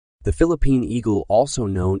The Philippine eagle, also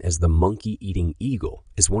known as the monkey-eating eagle,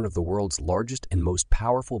 is one of the world's largest and most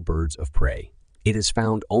powerful birds of prey. It is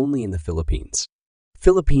found only in the Philippines.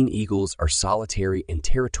 Philippine eagles are solitary and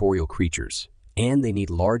territorial creatures, and they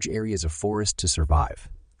need large areas of forest to survive.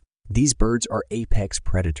 These birds are apex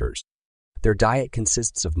predators. Their diet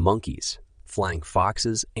consists of monkeys, flying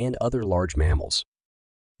foxes, and other large mammals.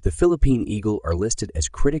 The Philippine eagle are listed as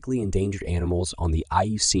critically endangered animals on the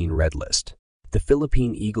IUCN Red List. The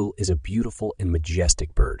Philippine eagle is a beautiful and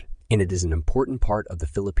majestic bird, and it is an important part of the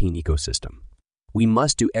Philippine ecosystem. We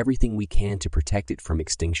must do everything we can to protect it from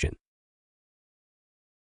extinction.